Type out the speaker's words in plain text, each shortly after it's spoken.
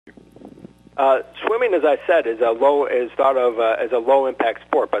Swimming, as I said, is thought of as a low-impact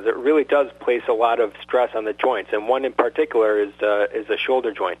sport, but it really does place a lot of stress on the joints, and one in particular is the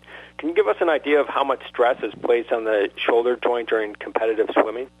shoulder joint. Can you give us an idea of how much stress is placed on the shoulder joint during competitive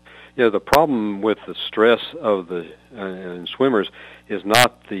swimming? Yeah, the problem with the stress of the swimmers is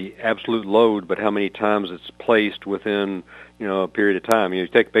not the absolute load, but how many times it's placed within a period of time. You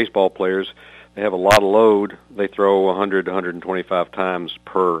take baseball players; they have a lot of load. They throw 100 to 125 times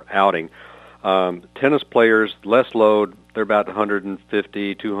per outing. Tennis players, less load. They're about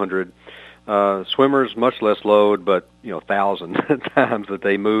 150, 200. Swimmers, much less load, but 1,000 times that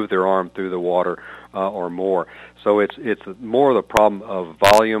they move their arm through the water or more. So it's more of the problem of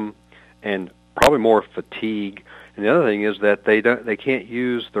volume and probably more fatigue. And the other thing is that they can't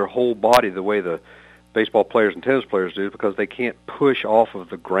use their whole body the way the baseball players and tennis players do, because they can't push off of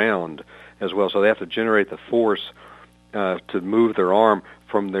the ground as well. So they have to generate the force to move their arm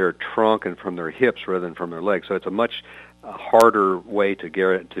from their trunk and from their hips rather than from their legs. So it's a much harder way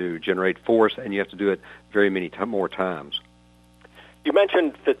to generate force, and you have to do it very many more times. You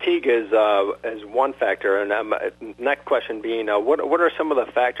mentioned fatigue as one factor, and next question being, what are some of the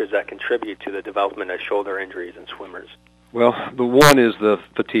factors that contribute to the development of shoulder injuries in swimmers? Well, the one is the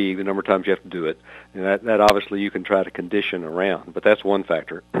fatigue, the number of times you have to do it. And that obviously you can try to condition around, but that's one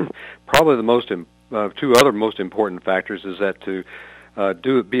factor. Probably the two other most important factors is that to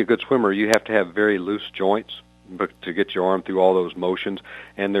be a good swimmer, you have to have very loose joints to get your arm through all those motions,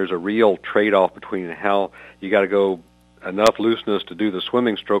 and there's a real trade-off between how you got to go enough looseness to do the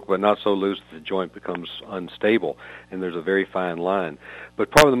swimming stroke, but not so loose that the joint becomes unstable, and there's a very fine line. But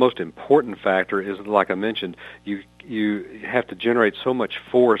probably the most important factor is, like I mentioned, you have to generate so much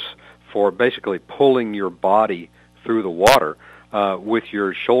force for basically pulling your body through the water with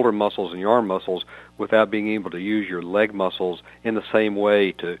your shoulder muscles and your arm muscles without being able to use your leg muscles in the same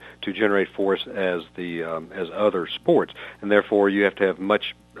way to generate force as other sports. And therefore, you have to have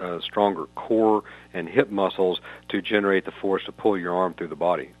much stronger core and hip muscles to generate the force to pull your arm through the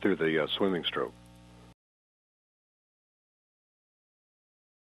body, through the swimming stroke.